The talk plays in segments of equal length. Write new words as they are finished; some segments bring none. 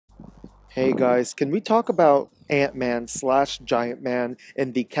Hey guys, can we talk about Ant-Man slash Giant-Man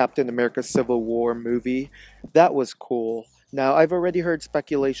in the Captain America Civil War movie? That was cool. Now, I've already heard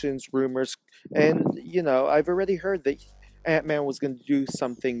speculations, rumors, and I've already heard that Ant-Man was going to do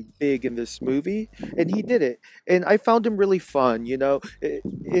something big in this movie, and he did it. And I found him really fun,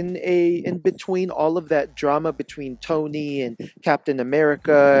 in between all of that drama between Tony and Captain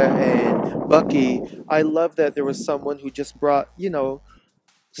America and Bucky. I love that there was someone who just brought,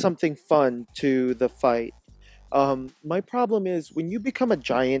 something fun to the fight. My problem is when you become a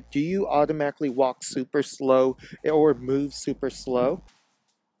giant, do you automatically walk super slow or move super slow?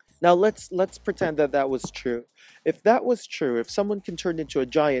 Now let's pretend that that was true. If that was true, if someone can turn into a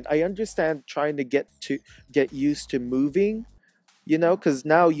giant, I understand trying to get used to moving, because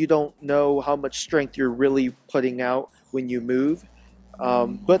now you don't know how much strength you're really putting out when you move.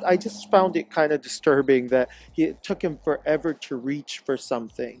 But I just found it kind of disturbing that it took him forever to reach for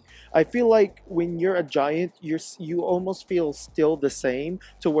something. I feel like when you're a giant, you almost feel still the same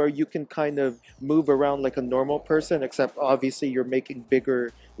to where you can kind of move around like a normal person, except obviously you're making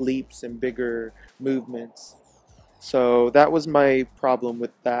bigger leaps and bigger movements. So that was my problem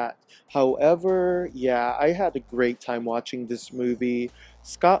with that. However, yeah, I had a great time watching this movie.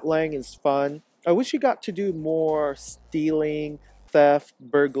 Scott Lang is fun. I wish he got to do more stealing, theft,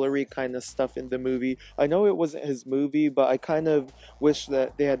 burglary kind of stuff in the movie. I know it wasn't his movie, but I kind of wish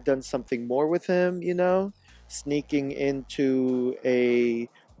that they had done something more with him, sneaking into I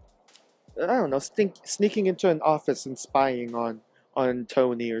don't know, sneaking into an office and spying on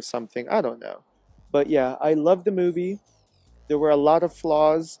Tony or something. I don't know. But yeah, I love the movie. There were a lot of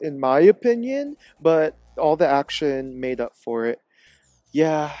flaws in my opinion, but all the action made up for it.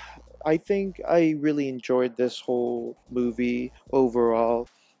 Yeah, I think I really enjoyed this whole movie overall.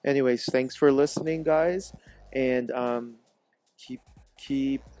 Anyways, thanks for listening, guys, and keep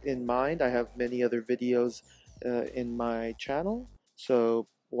keep in mind I have many other videos in my channel, so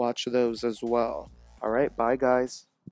watch those as well. All right, bye, guys.